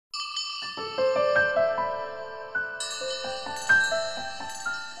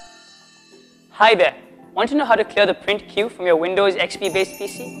Hi there. Want to know how to clear the print queue from your Windows XP-based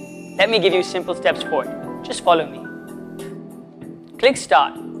PC? Let me give you simple steps for it. Just follow me. Click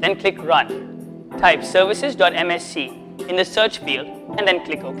Start, then click Run. Type services.msc in the search field and then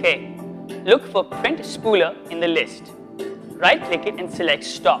click OK. Look for Print Spooler in the list. Right-click it and select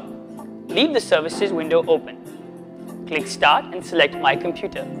Stop. Leave the services window open. Click Start and select My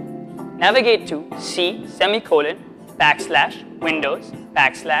Computer. Navigate to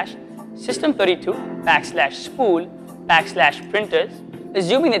C:/Windows/System32/spool/printers,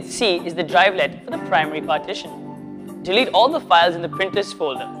 assuming that C is the drivelet for the primary partition. Delete all the files in the printers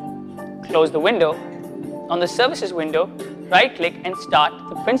folder. Close the window. On the services window, right-click and start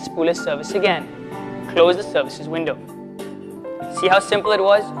the print spooler service again. Close the services window. See how simple it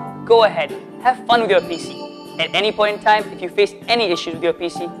was? Go ahead, have fun with your PC. At any point in time, if you face any issues with your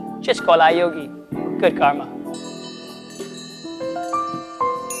PC, just call iYogi. Good karma.